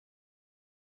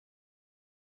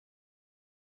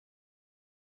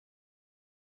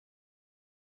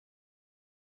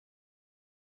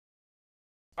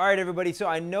All right, everybody, so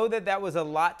I know that that was a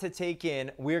lot to take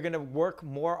in. We're gonna work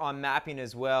more on mapping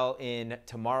as well in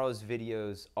tomorrow's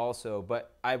videos also,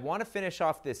 but I wanna finish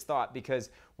off this thought because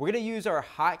we're gonna use our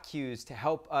hot cues to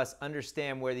help us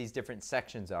understand where these different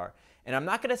sections are. And I'm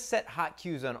not gonna set hot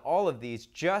cues on all of these,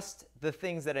 just the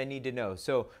things that I need to know.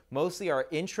 So mostly our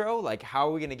intro, like how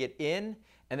are we gonna get in,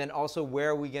 and then also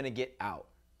where are we gonna get out?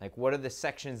 Like what are the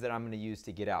sections that I'm gonna use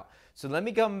to get out? So let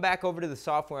me come back over to the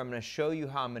software. I'm gonna show you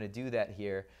how I'm gonna do that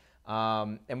here.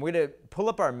 And we're gonna pull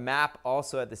up our map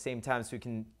also at the same time so we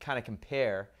can kind of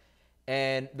compare.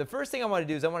 And the first thing I wanna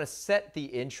do is I wanna set the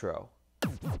intro.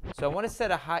 So I wanna set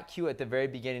a hot cue at the very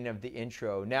beginning of the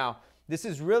intro. Now, this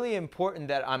is really important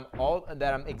that I'm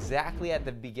exactly at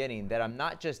the beginning, that I'm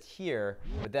not just here,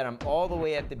 but that I'm all the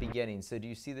way at the beginning. So do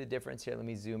you see the difference here? Let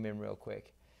me zoom in real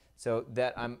quick. So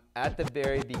that I'm at the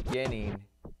very beginning,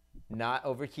 not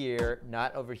over here,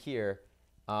 not over here.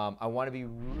 I want to be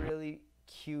really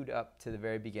queued up to the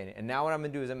very beginning. And now what I'm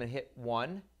going to do is I'm going to hit 1,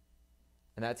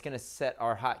 and that's going to set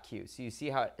our hot cue. So you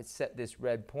see how it set this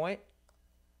red point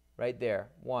right there,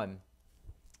 1.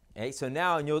 Okay, so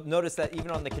now, and you'll notice that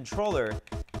even on the controller,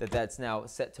 that's now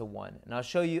set to 1. And I'll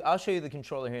show you the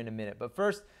controller here in a minute. But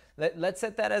first, let's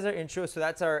set that as our intro. So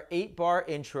that's our 8-bar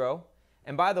intro.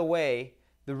 And by the way,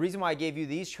 the reason why I gave you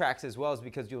these tracks as well is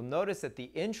because you'll notice that the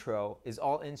intro is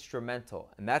all instrumental,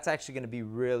 and that's actually going to be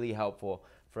really helpful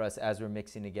for us as we're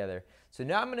mixing together. So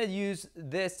now I'm going to use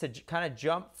this to kind of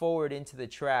jump forward into the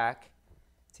track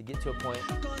to get to a point.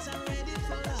 There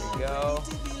we go.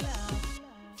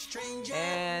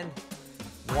 And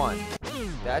 1.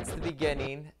 That's the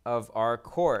beginning of our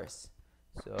chorus.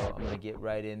 So I'm going to get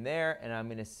right in there, and I'm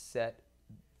going to set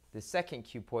the second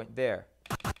cue point there.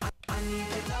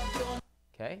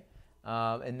 Okay,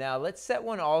 and now let's set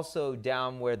one also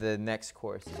down where the next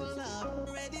chorus is.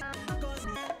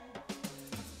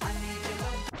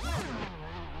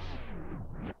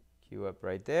 Cue up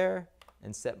right there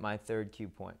and set my third cue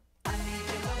point.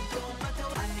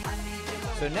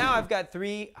 So now I've got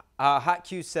 3 hot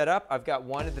cues set up. I've got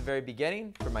 1 at the very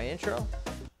beginning for my intro,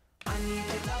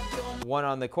 1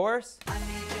 on the chorus,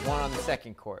 1 on the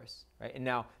second chorus. Right? And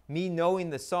now, me knowing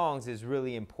the songs is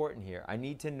really important here. I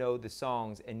need to know the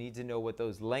songs and need to know what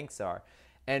those lengths are.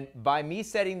 And by me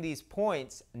setting these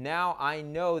points, now I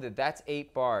know that that's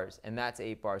 8 bars and that's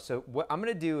 8 bars. So what I'm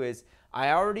going to do is, I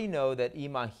already know that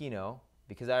Imagino,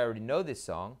 because I already know this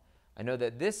song, I know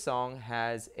that this song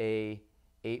has a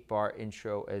 8-bar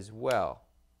intro as well.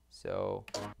 So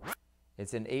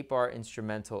it's an 8-bar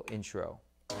instrumental intro.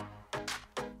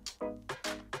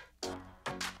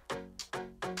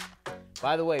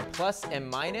 By the way, plus and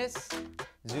minus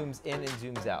zooms in and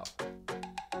zooms out.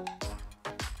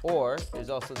 Or there's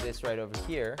also this right over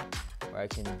here where I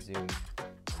can zoom.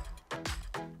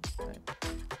 Right.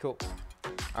 Cool.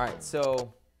 All right,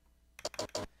 so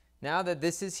now that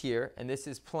this is here and this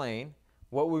is playing,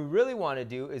 what we really want to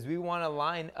do is we want to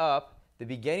line up the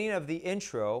beginning of the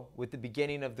intro with the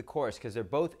beginning of the chorus because they're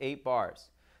both 8 bars.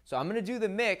 So I'm going to do the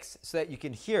mix so that you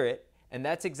can hear it, and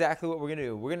that's exactly what we're going to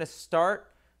do. We're going to start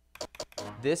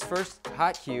this first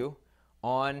hot cue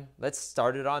on, let's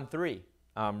start it on 3,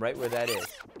 right where that is,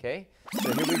 okay?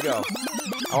 So here we go.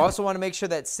 I also want to make sure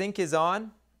that sync is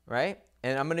on, right?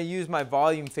 And I'm going to use my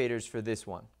volume faders for this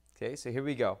one, okay? So here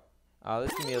we go.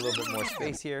 Let's give me a little bit more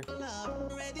space here.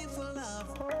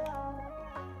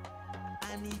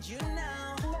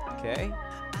 Okay.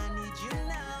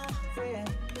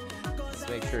 Let's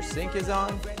make sure sync is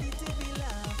on.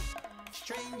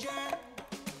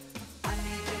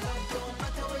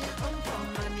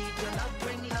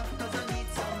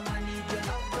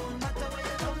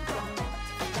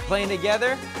 Playing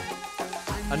together,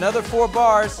 another 4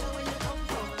 bars.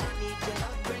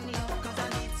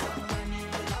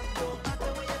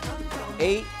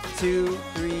 Eight, 2,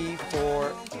 3,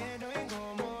 4.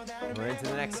 We're into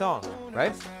the next song,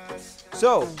 right?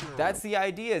 So that's the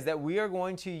idea, is that we are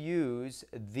going to use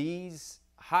these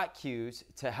hot cues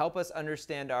to help us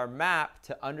understand our map,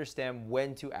 to understand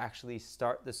when to actually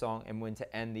start the song and when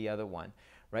to end the other one.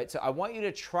 Right? So I want you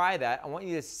to try that. I want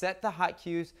you to set the hot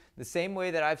cues the same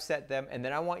way that I've set them, and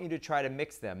then I want you to try to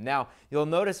mix them. Now, you'll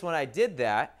notice when I did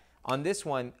that, on this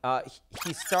one,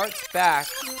 he starts back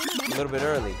a little bit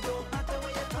early.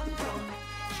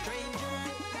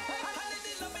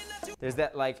 There's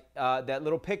that that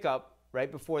little pickup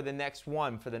right before the next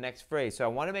one for the next phrase. So I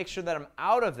want to make sure that I'm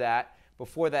out of that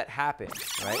before that happens,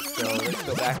 right? So let's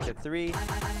go back to 3.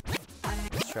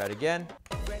 Let's try it again.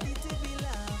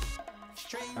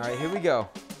 All right, here we go.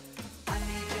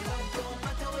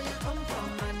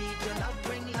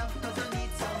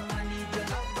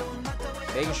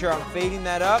 Making sure I'm fading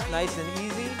that up nice and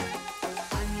easy.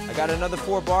 I got another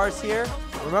 4 bars here.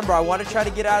 Remember, I want to try to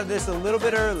get out of this a little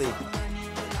bit early.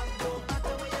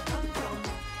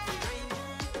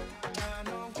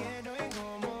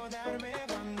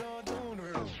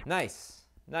 Nice,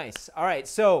 nice. All right,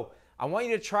 so I want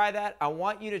you to try that. I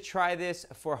want you to try this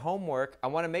for homework. I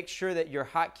want to make sure that your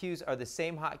hot cues are the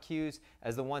same hot cues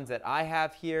as the ones that I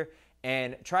have here.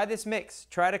 And try this mix.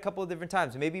 Try it a couple of different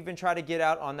times. Maybe even try to get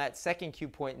out on that second cue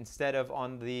point instead of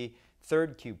on the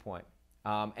third cue point.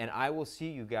 And I will see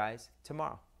you guys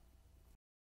tomorrow.